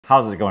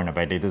How's it going,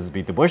 everybody? This is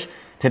BeatTheBush.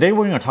 Today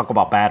we're going to talk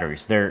about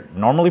batteries. They're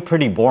normally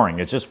pretty boring.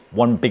 It's just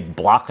one big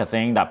block of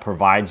thing that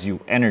provides you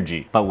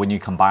energy. But when you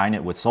combine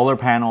it with solar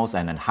panels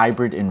and a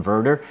hybrid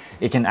inverter,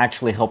 it can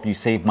actually help you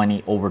save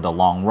money over the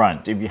long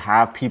run. If you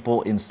have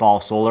people install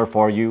solar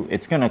for you,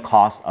 it's going to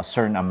cost a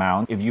certain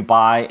amount. If you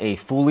buy a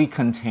fully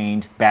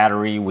contained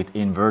battery with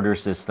inverter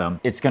system,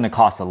 it's going to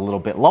cost a little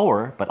bit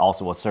lower, but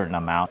also a certain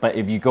amount. But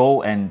if you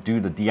go and do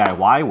the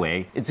DIY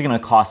way, it's going to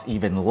cost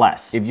even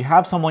less. If you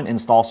have someone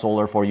install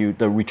solar for you,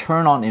 the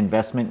return on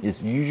investment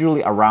is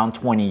usually around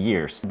 20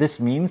 years. This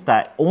means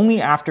that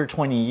only after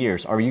 20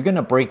 years are you going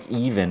to break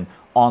even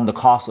on the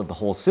cost of the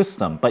whole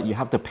system, but you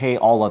have to pay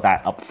all of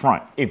that up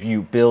front. If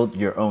you build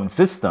your own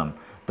system,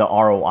 the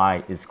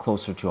ROI is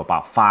closer to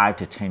about 5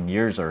 to 10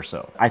 years or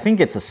so. I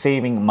think it's a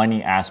saving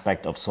money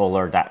aspect of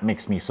solar that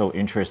makes me so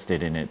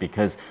interested in it,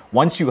 because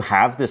once you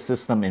have this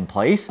system in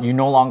place, you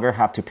no longer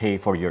have to pay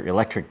for your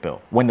electric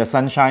bill. When the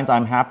sun shines,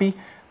 I'm happy.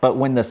 But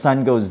when the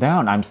sun goes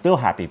down, I'm still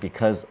happy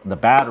because the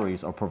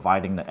batteries are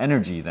providing the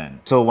energy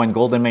then. So when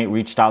Golden Mate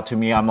reached out to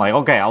me, I'm like,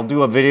 okay, I'll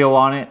do a video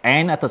on it.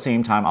 And at the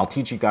same time, I'll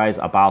teach you guys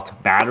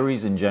about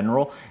batteries in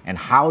general and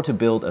how to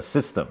build a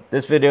system.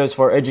 This video is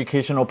for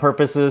educational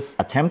purposes.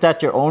 Attempt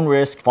at your own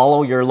risk.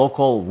 Follow your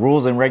local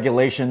rules and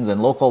regulations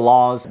and local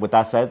laws. With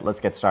that said, let's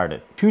get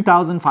started.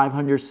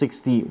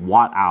 2,560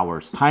 watt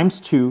hours times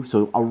 2,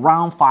 so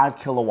around 5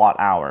 kilowatt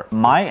hour.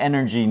 My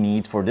energy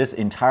needs for this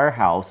entire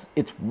house,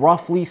 it's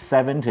roughly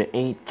 7 to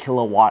 8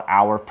 kilowatt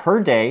hour per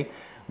day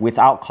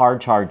without car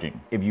charging.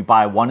 If you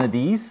buy one of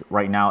these,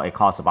 right now it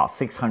costs about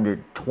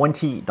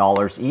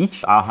 $620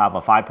 each. I'll have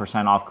a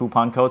 5% off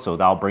coupon code, so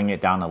that'll bring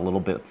it down a little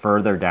bit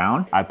further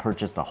down. I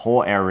purchased a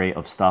whole array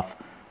of stuff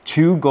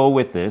to go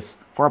with this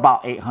for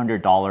about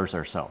 $800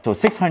 or so. So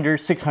 600,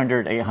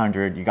 600,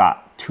 800, you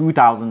got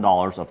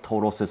 $2,000 of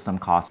total system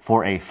cost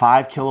for a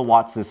 5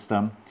 kilowatt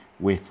system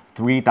with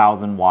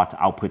 3,000 watt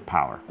output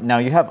power. Now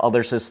you have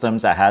other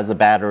systems that has a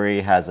battery,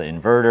 has an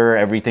inverter,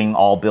 everything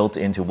all built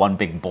into one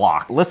big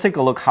block. Let's take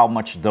a look how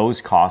much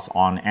those cost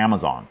on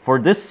Amazon. For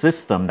this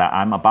system that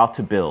I'm about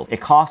to build, it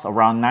costs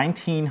around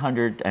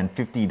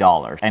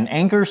 $1,950. An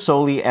Anker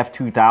Soli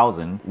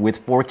F2000 with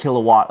 4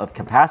 kilowatt of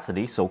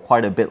capacity, so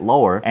quite a bit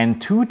lower,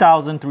 and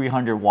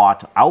 2,300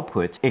 watt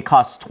output, it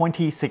costs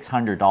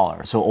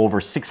 $2,600. So over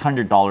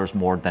 $600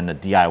 more than the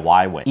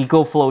DIY way.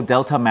 EcoFlow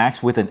Delta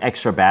Max with an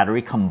extra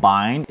battery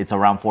combined, it's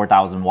around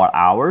 4,000 watt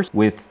hours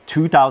with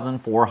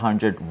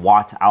 2,400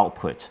 watt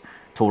output.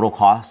 Total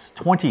cost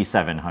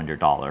 $2,700.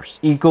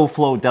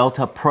 EcoFlow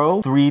Delta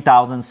Pro,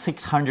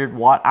 3,600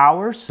 watt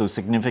hours, so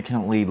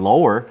significantly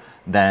lower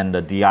than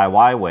the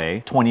DIY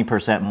way,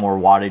 20% more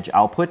wattage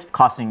output,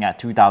 costing at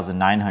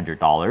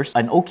 $2,900.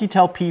 An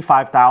Oukitel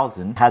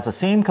P5000 has the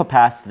same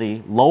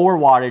capacity, lower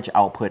wattage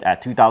output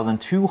at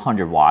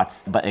 2,200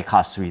 watts, but it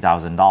costs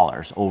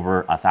 $3,000,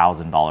 over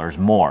 $1,000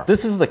 more.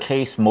 This is the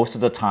case most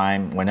of the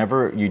time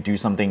whenever you do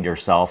something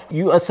yourself.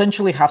 You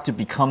essentially have to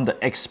become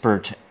the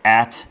expert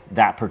at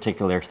that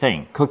particular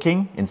thing.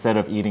 Cooking, instead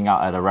of eating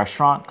out at a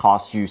restaurant,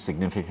 costs you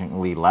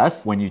significantly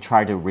less. When you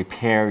try to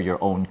repair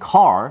your own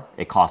car,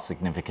 it costs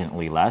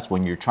significantly less.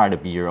 When you try to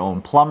be your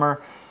own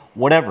plumber,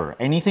 whatever,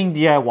 anything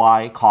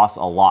DIY costs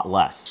a lot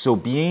less. So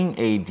being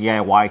a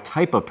DIY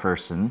type of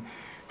person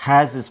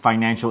has this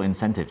financial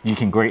incentive. You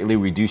can greatly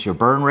reduce your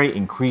burn rate,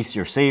 increase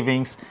your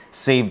savings,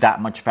 save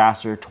that much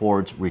faster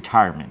towards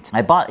retirement.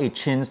 I bought a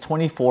Chin's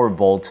 24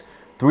 volt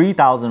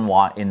 3,000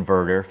 watt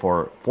inverter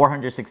for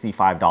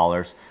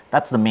 $465.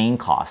 That's the main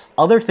cost.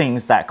 Other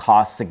things that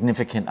cost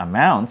significant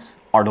amounts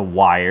are the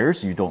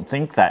wires. You don't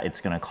think that it's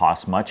gonna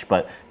cost much,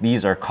 but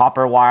these are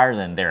copper wires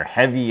and they're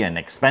heavy and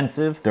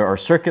expensive. There are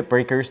circuit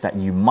breakers that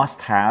you must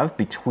have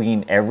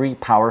between every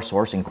power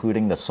source,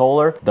 including the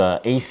solar,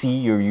 the AC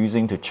you're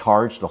using to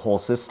charge the whole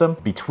system,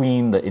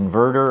 between the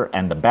inverter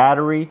and the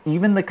battery.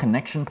 Even the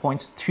connection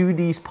points to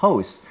these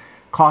posts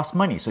cost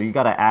money, so you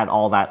got to add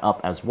all that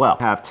up as well.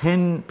 I have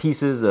 10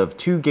 pieces of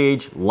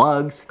 2-gauge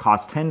lugs,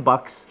 cost 10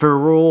 bucks.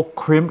 Ferrule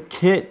crimp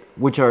kit,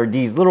 which are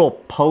these little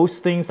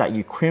post things that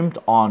you crimped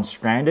on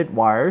stranded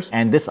wires,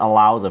 and this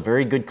allows a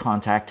very good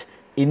contact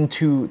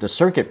into the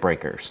circuit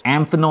breakers.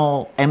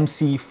 Amphenol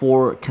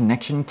MC4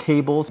 connection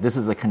cables. This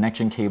is a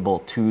connection cable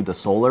to the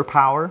solar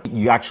power.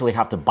 You actually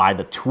have to buy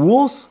the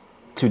tools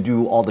to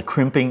do all the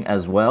crimping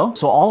as well.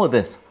 So all of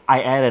this,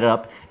 I added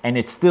up and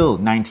it's still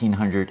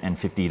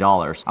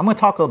 $1,950. I'm gonna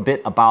talk a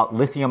bit about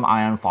lithium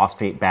iron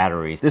phosphate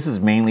batteries. This is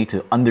mainly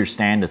to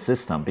understand the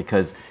system,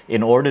 because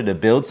in order to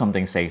build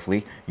something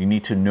safely, you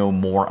need to know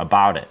more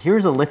about it.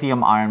 Here's a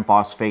lithium iron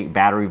phosphate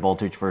battery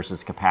voltage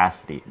versus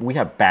capacity. We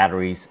have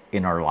batteries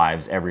in our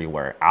lives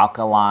everywhere.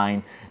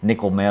 Alkaline,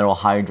 nickel metal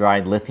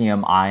hydride,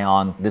 lithium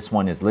ion. This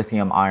one is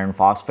lithium iron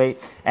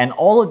phosphate. And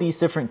all of these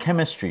different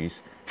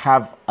chemistries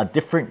have a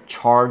different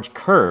charge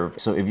curve.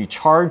 So if you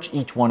charge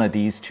each one of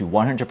these to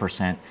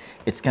 100%,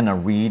 it's gonna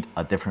read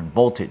a different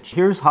voltage.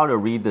 Here's how to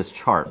read this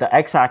chart. The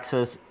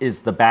x-axis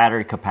is the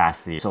battery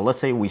capacity. So let's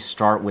say we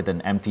start with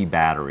an empty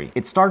battery.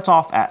 It starts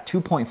off at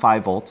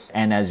 2.5 volts,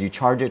 and as you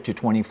charge it to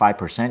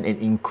 25%, it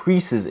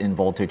increases in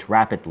voltage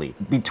rapidly.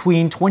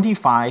 Between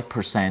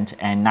 25%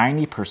 and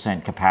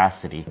 90%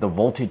 capacity, the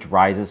voltage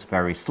rises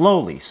very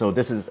slowly. So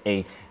this is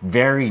a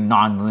very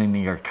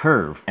non-linear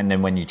curve. And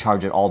then when you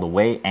charge it all the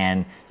way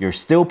and you're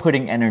still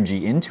putting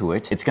energy into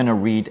it, it's gonna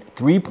read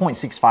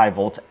 3.65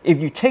 volts. If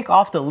you take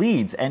off the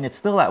leads and it's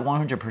still at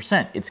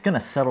 100%, it's gonna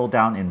settle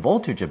down in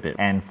voltage a bit.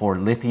 And for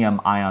lithium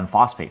iron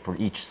phosphate, for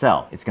each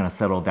cell, it's gonna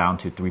settle down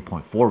to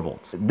 3.4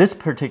 volts. This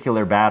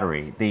particular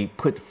battery, they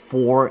put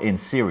 4 in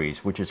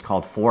series, which is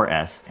called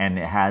 4S, and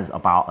it has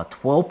about a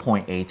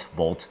 12.8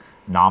 volt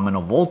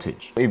nominal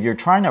voltage. If you're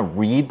trying to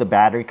read the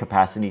battery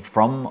capacity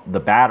from the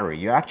battery,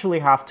 you actually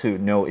have to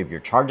know if you're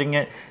charging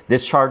it,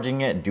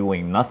 discharging it,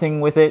 doing nothing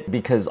with it,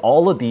 because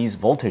all of these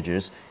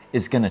voltages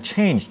is going to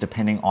change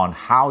depending on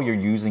how you're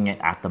using it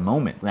at the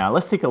moment. Now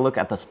let's take a look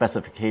at the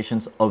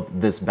specifications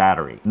of this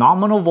battery.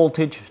 Nominal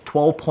voltage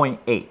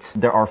 12.8.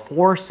 There are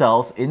 4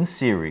 cells in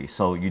series,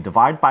 so you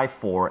divide by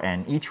 4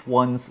 and each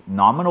one's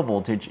nominal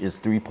voltage is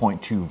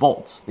 3.2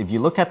 volts. If you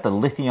look at the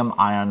lithium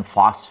iron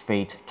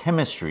phosphate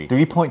chemistry,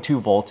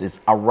 3.2 volts is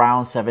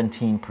around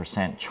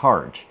 17%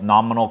 charge.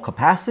 Nominal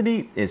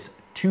capacity is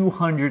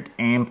 200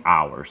 amp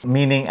hours,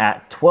 meaning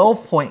at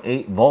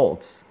 12.8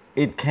 volts,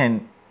 it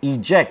can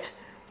eject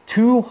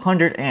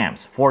 200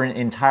 amps for an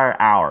entire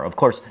hour. Of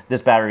course,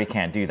 this battery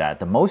can't do that.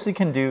 The most it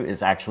can do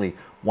is actually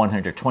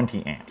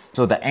 120 amps.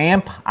 So the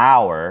amp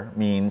hour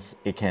means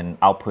it can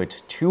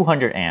output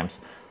 200 amps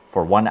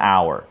for 1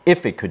 hour,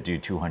 if it could do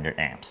 200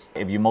 amps.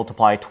 If you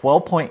multiply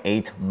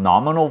 12.8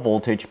 nominal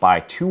voltage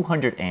by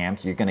 200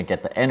 amps, you're gonna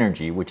get the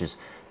energy, which is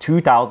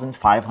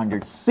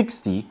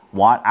 2,560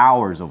 watt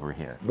hours over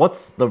here.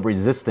 What's the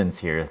resistance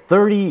here?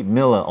 30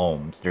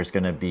 milliohms. There's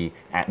gonna be,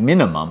 at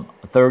minimum,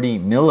 30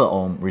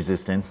 milliohm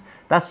resistance.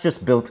 That's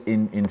just built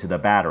into the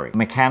battery.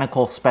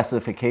 Mechanical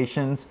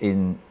specifications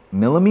in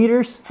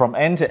millimeters. From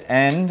end to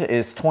end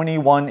is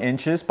 21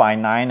 inches by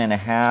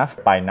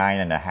 9.5 by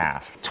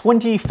 9.5.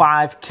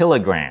 25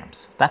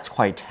 kilograms. That's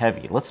quite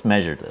heavy. Let's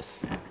measure this.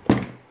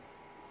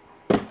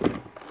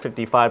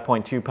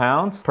 55.2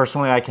 pounds.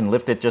 Personally, I can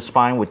lift it just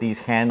fine with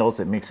these handles.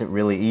 It makes it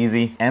really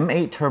easy.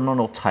 M8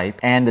 terminal type,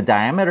 and the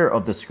diameter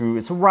of the screw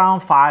is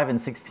around 5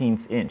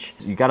 1/16 inch.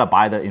 You gotta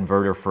buy the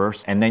inverter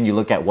first, and then you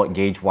look at what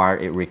gauge wire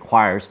it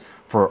requires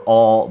for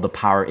all the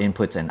power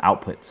inputs and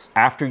outputs.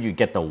 After you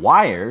get the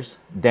wires,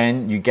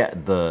 then you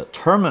get the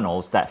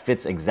terminals that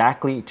fits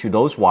exactly to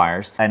those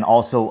wires, and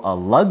also a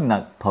lug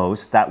nut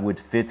post that would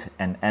fit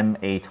an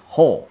M8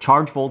 hole.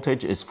 Charge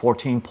voltage is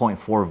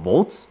 14.4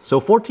 volts. So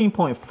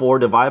 14.4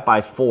 divided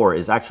by 4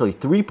 is actually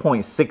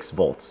 3.6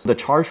 volts. The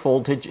charge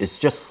voltage is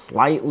just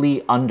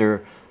slightly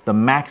under the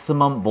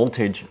maximum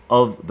voltage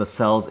of the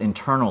cells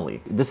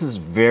internally. This is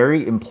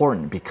very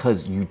important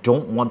because you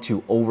don't want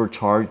to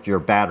overcharge your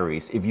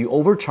batteries. If you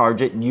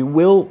overcharge it, you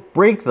will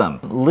break them.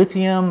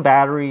 Lithium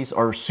batteries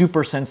are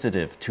super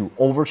sensitive to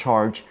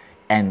overcharge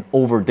and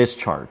over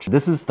discharge.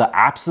 This is the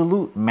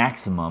absolute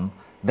maximum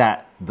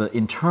that the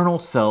internal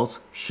cells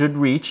should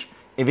reach.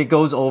 If it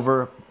goes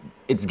over,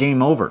 it's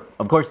game over.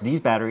 Of course, these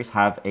batteries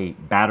have a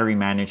battery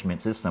management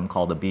system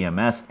called a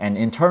BMS, and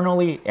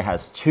internally it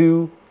has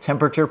 2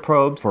 temperature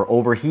probes for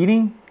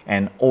overheating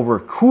and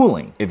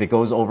overcooling. If it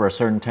goes over a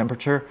certain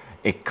temperature,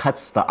 it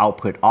cuts the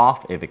output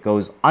off. If it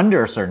goes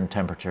under a certain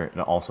temperature, it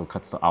also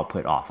cuts the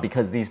output off.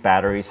 Because these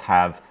batteries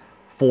have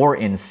 4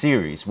 in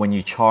series, when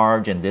you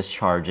charge and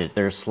discharge it,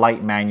 there's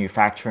slight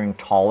manufacturing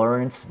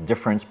tolerance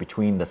difference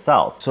between the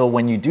cells. So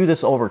when you do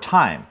this over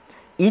time,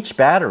 each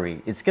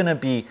battery is gonna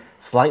be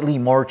slightly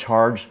more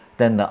charged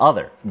than the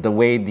other. The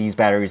way these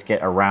batteries get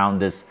around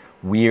this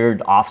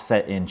weird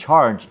offset in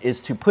charge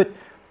is to put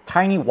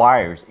tiny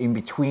wires in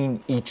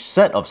between each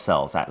set of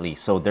cells at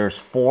least. So there's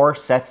 4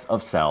 sets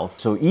of cells.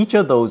 So each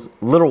of those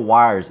little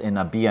wires in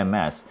a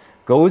BMS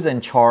goes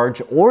and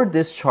charge or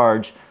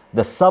discharge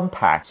the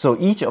subpack. So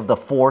each of the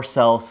 4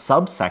 cell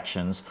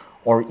subsections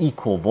or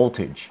equal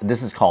voltage.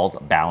 This is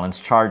called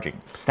balanced charging.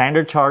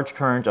 Standard charge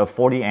current of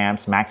 40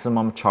 amps,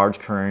 maximum charge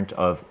current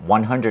of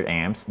 100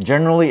 amps.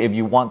 Generally, if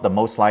you want the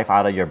most life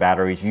out of your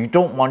batteries, you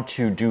don't want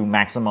to do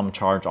maximum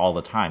charge all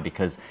the time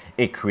because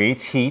it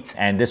creates heat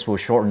and this will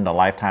shorten the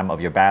lifetime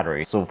of your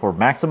battery. So for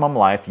maximum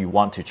life, you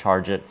want to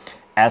charge it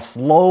as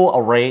low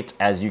a rate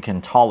as you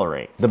can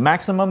tolerate. The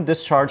maximum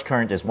discharge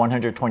current is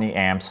 120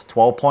 amps,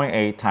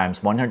 12.8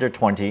 times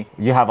 120.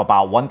 You have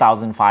about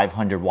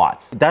 1,500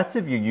 watts. That's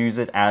if you use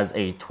it as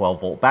a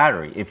 12-volt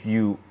battery. If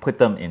you put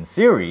them in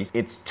series,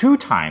 it's 2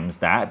 times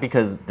that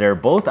because they're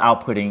both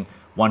outputting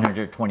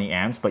 120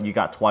 amps, but you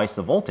got twice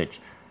the voltage.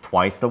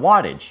 twice the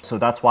wattage. So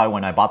that's why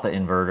when I bought the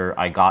inverter,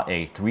 I got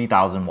a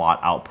 3000 watt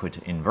output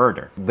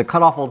inverter. The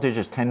cutoff voltage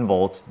is 10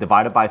 volts,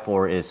 divided by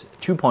 4 is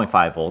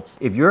 2.5 volts.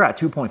 If you're at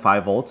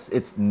 2.5 volts,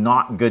 it's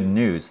not good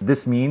news.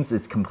 This means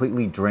it's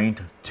completely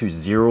drained to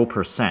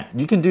 0%.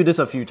 You can do this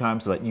a few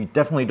times, but you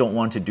definitely don't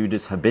want to do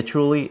this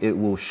habitually. It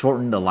will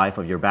shorten the life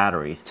of your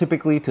batteries.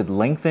 Typically, to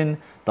lengthen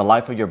the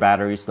life of your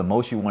batteries, the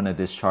most you want to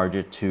discharge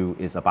it to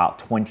is about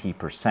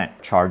 20%.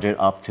 Charge it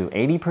up to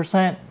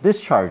 80%,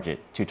 discharge it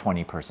to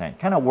 20%.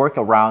 Kind of work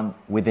around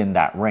within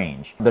that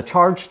range. The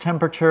charge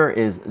temperature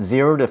is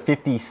 0 to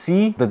 50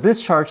 C. The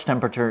discharge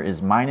temperature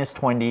is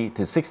 -20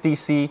 to 60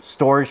 C.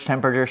 Storage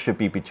temperature should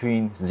be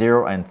between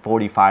 0 and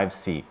 45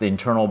 C. The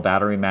internal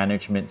battery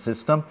management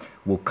system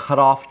will cut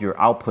off your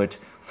output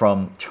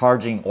from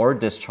charging or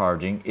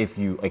discharging if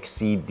you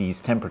exceed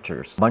these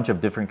temperatures. A bunch of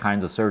different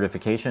kinds of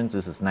certifications.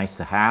 This is nice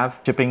to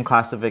have. Shipping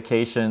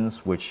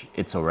classifications, which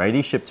it's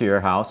already shipped to your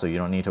house, so you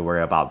don't need to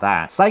worry about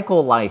that.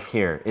 Cycle life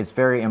here is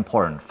very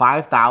important.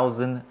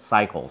 5,000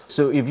 cycles.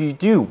 So if you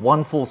do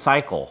one full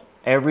cycle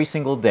every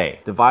single day,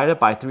 divided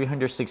by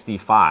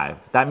 365,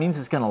 that means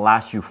it's gonna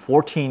last you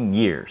 14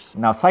 years.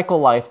 Now, cycle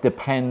life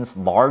depends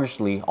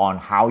largely on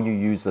how you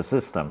use the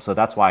system. So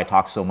that's why I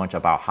talk so much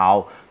about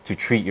how to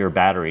treat your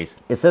batteries.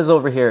 It says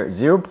over here,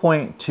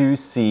 0.2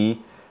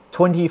 C,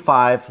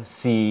 25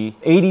 C,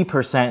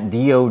 80%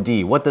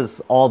 DOD. What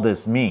does all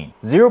this mean?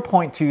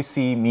 0.2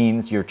 C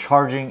means you're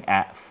charging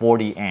at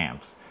 40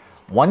 amps.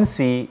 1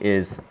 C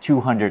is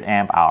 200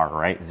 amp hour,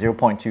 right?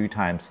 0.2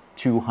 times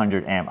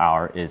 200 amp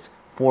hour is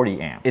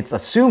 40 amps. It's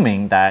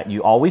assuming that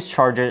you always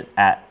charge it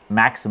at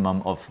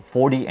maximum of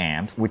 40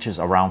 amps, which is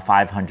around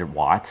 500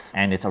 watts,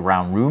 and it's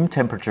around room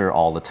temperature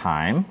all the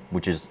time,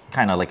 which is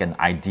kind of like an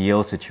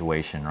ideal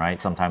situation, right?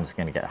 Sometimes it's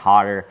gonna get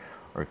hotter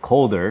or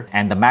colder,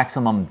 and the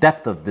maximum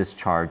depth of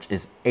discharge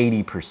is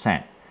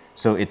 80%.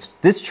 So it's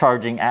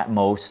discharging at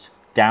most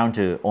down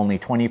to only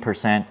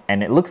 20%,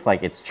 and it looks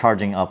like it's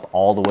charging up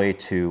all the way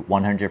to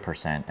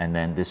 100%, and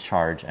then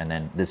discharge, and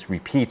then this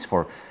repeats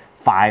for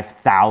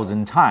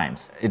 5,000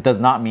 times. It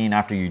does not mean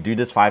after you do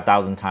this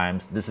 5,000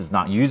 times, this is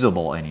not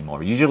usable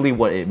anymore. Usually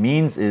what it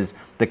means is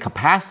the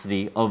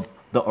capacity of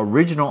the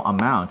original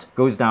amount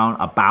goes down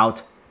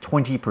about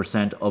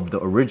 20% of the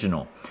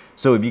original.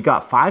 So if you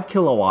got 5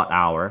 kilowatt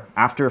hour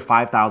after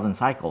 5,000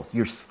 cycles,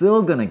 you're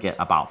still gonna get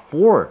about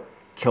 4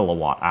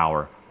 kilowatt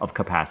hour of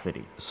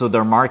capacity. So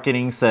their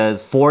marketing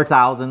says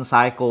 4,000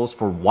 cycles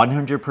for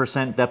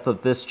 100% depth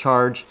of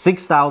discharge,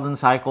 6,000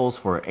 cycles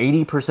for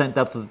 80%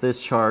 depth of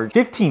discharge,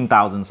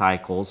 15,000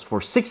 cycles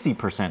for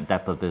 60%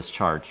 depth of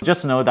discharge.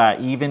 Just know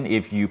that even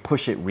if you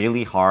push it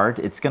really hard,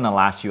 it's gonna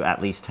last you at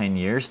least 10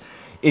 years.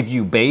 If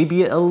you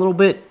baby it a little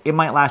bit, it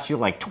might last you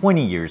like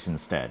 20 years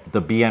instead. The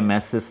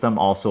BMS system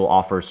also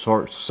offers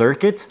short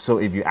circuit. So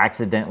if you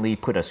accidentally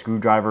put a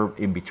screwdriver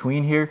in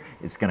between here,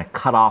 it's gonna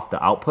cut off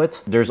the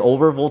output. There's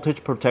over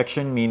voltage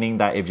protection, meaning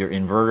that if your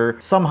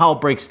inverter somehow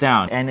breaks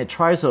down and it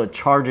tries to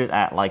charge it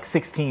at like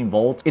 16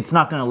 volts, it's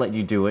not gonna let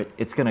you do it.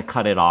 It's gonna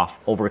cut it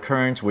off.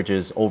 Overcurrent, which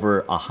is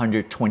over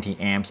 120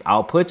 amps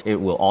output, it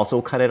will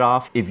also cut it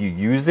off. If you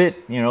use it,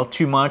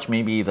 too much,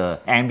 maybe the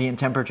ambient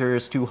temperature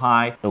is too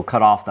high, it'll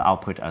cut off the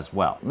output as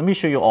well. Let me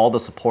show you all the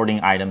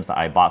supporting items that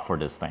I bought for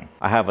this thing.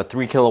 I have a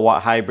 3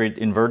 kilowatt hybrid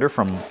inverter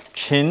from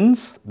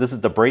Chins. This is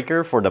the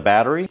breaker for the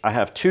battery. I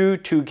have two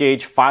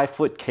 2-gauge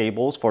 5-foot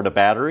cables for the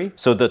battery.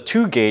 So the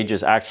 2-gauge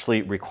is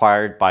actually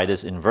required by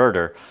this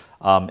inverter.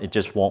 It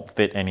just won't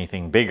fit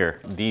anything bigger.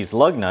 These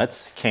lug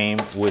nuts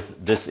came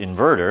with this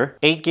inverter.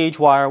 8-gauge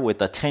wire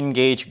with a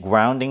 10-gauge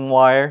grounding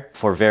wire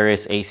for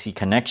various AC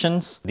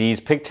connections. These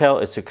pigtail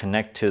is to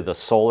connect to the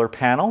solar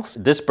panels.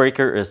 This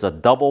breaker is a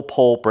double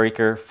pole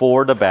breaker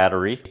for the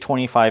battery,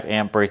 25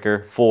 amp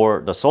breaker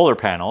for the solar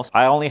panels.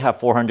 I only have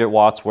 400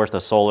 watts worth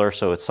of solar,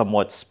 so it's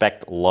somewhat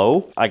spec'd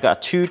low. I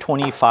got two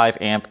 25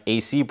 amp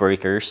AC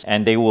breakers,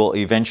 and they will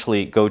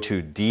eventually go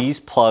to these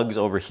plugs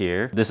over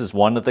here. This is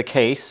one of the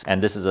case,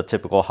 and this is a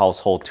typical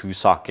household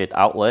 2-socket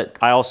outlet.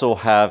 I also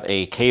have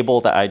a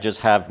cable that I just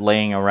have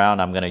laying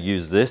around. I'm gonna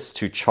use this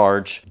to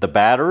charge the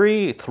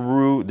battery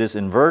through this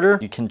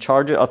inverter. You can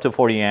charge it up to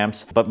 40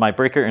 amps, but my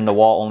breaker in the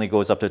wall only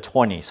goes up to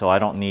 20, so I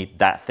don't need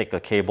that thick a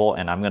cable,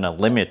 and I'm gonna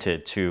limit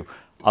it to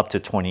up to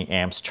 20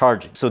 amps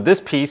charging. So this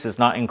piece is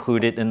not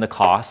included in the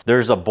cost.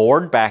 There's a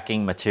board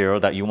backing material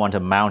that you want to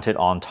mount it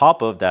on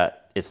top of that.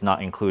 It's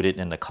not included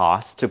in the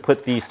cost. To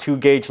put these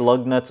 2-gauge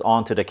lug nuts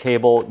onto the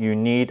cable, you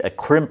need a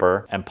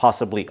crimper and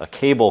possibly a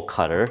cable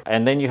cutter.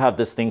 And then you have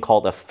this thing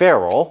called a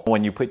ferrule.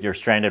 When you put your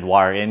stranded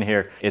wire in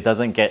here, it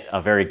doesn't get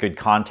a very good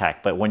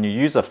contact. But when you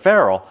use a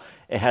ferrule,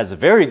 it has a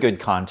very good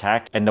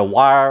contact and the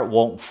wire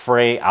won't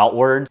fray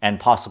outward and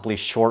possibly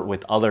short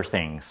with other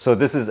things. So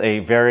this is a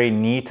very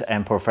neat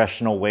and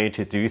professional way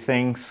to do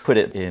things. Put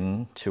it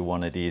into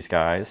one of these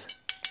guys.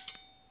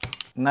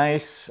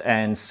 Nice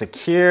and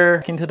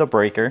secure into the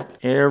breaker.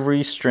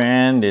 Every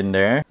strand in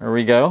there. There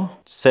we go.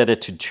 Set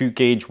it to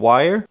 2-gauge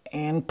wire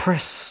and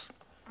press.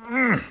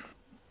 And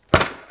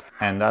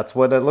that's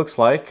what it looks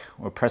like.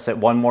 We'll press it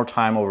one more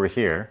time over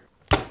here.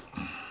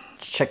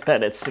 Check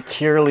that it's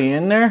securely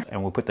in there,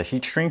 and we'll put the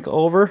heat shrink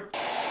over.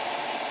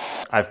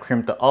 I've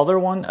crimped the other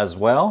one as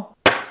well.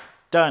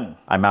 Done.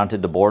 I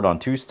mounted the board on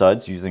 2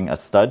 studs using a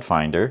stud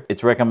finder.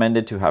 It's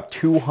recommended to have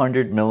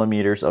 200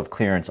 millimeters of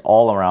clearance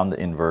all around the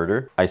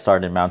inverter. I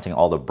started mounting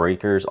all the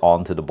breakers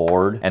onto the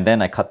board, and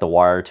then I cut the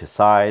wire to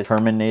size,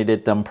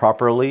 terminated them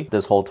properly.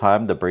 This whole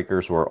time the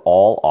breakers were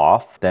all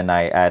off. Then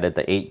I added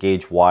the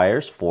 8-gauge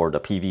wires for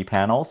the PV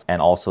panels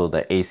and also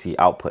the AC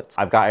outputs.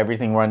 I've got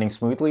everything running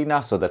smoothly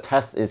now, so the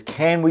test is,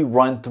 can we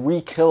run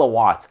 3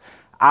 kilowatts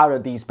out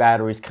of these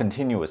batteries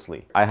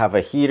continuously? I have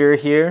a heater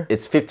here,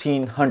 it's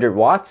 1500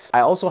 watts. I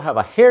also have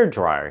a hair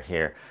dryer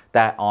here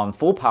that on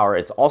full power,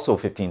 it's also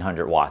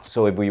 1500 watts.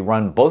 So if we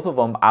run both of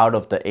them out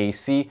of the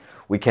AC,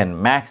 we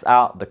can max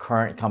out the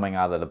current coming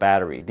out of the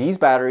battery. These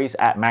batteries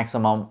at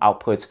maximum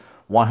outputs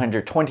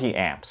 120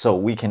 amps. So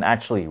we can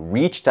actually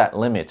reach that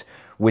limit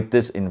with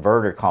this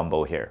inverter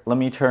combo here. Let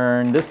me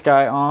turn this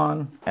guy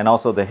on, and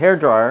also the hair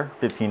dryer,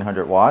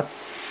 1500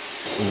 watts,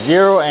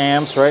 0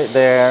 amps right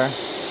there.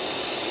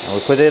 And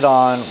we put it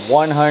on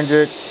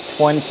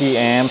 120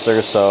 amps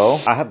or so.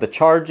 I have the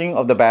charging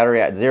of the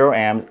battery at 0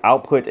 amps.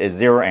 Output is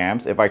 0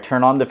 amps. If I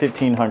turn on the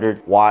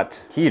 1500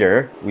 watt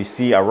heater, we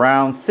see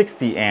around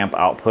 60 amp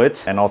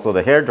output. And also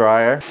the hair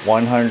dryer,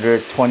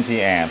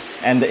 120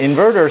 amps. And the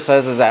inverter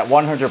says is at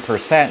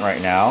 100%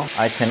 right now.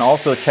 I can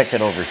also check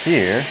it over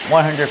here,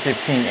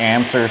 115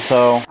 amps or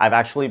so. I've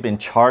actually been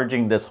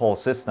charging this whole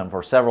system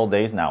for several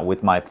days now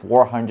with my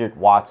 400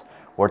 watts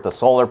worth of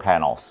solar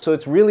panels. So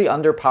it's really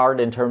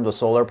underpowered in terms of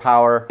solar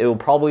power. It will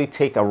probably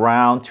take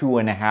around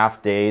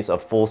 2.5 days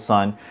of full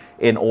sun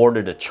in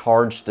order to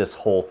charge this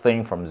whole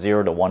thing from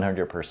 0 to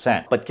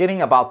 100%. But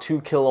getting about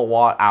 2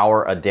 kilowatt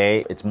hour a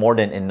day, it's more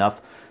than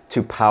enough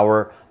to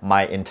power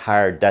my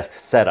entire desk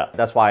setup.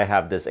 That's why I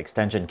have this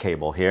extension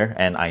cable here,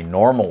 and I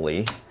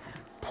normally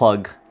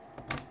plug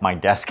my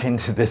desk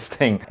into this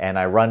thing, and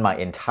I run my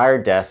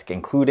entire desk,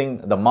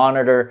 including the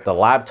monitor, the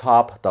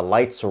laptop, the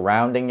lights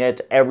surrounding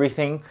it,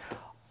 everything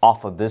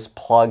off of this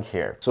plug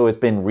here. So it's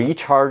been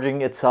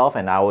recharging itself,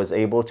 and I was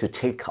able to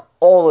take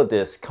all of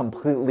this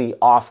completely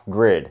off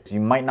grid. You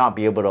might not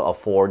be able to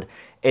afford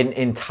an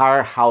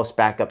entire house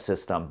backup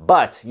system,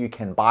 but you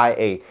can buy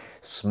a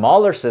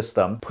smaller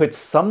system, put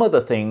some of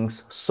the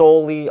things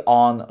solely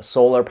on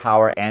solar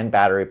power and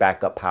battery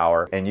backup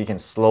power, and you can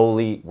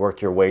slowly work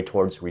your way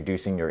towards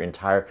reducing your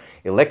entire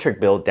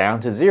electric bill down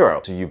to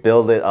 0. So you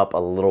build it up a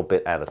little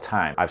bit at a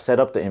time. I've set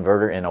up the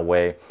inverter in a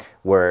way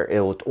where it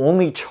will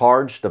only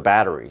charge the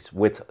batteries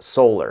with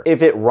solar.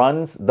 If it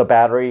runs the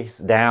batteries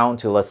down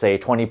to, let's say,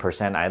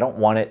 20%, I don't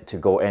want it to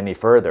go any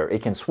further.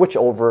 It can switch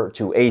over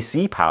to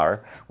AC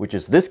power, which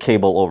is this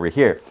cable over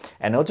here,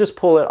 and it'll just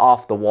pull it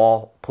off the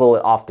wall, pull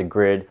it off the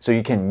grid, so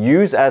you can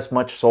use as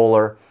much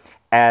solar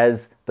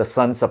as the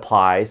sun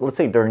supplies. Let's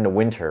say during the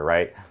winter,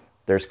 right?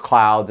 There's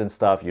clouds and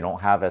stuff, you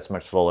don't have as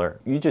much solar,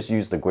 you just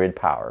use the grid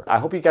power. I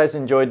hope you guys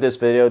enjoyed this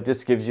video.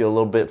 This gives you a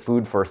little bit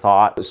food for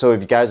thought. So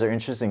if you guys are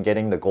interested in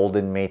getting the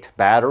Golden Mate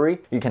battery,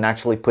 you can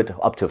actually put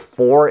up to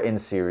 4 in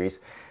series,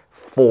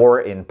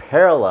 4 in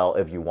parallel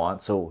if you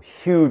want, so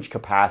huge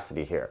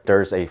capacity here.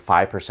 There's a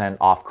 5%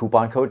 off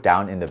coupon code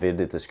down in the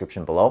video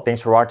description below.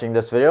 Thanks for watching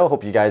this video.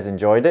 Hope you guys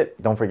enjoyed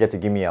it. Don't forget to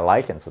give me a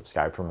like and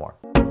subscribe for more.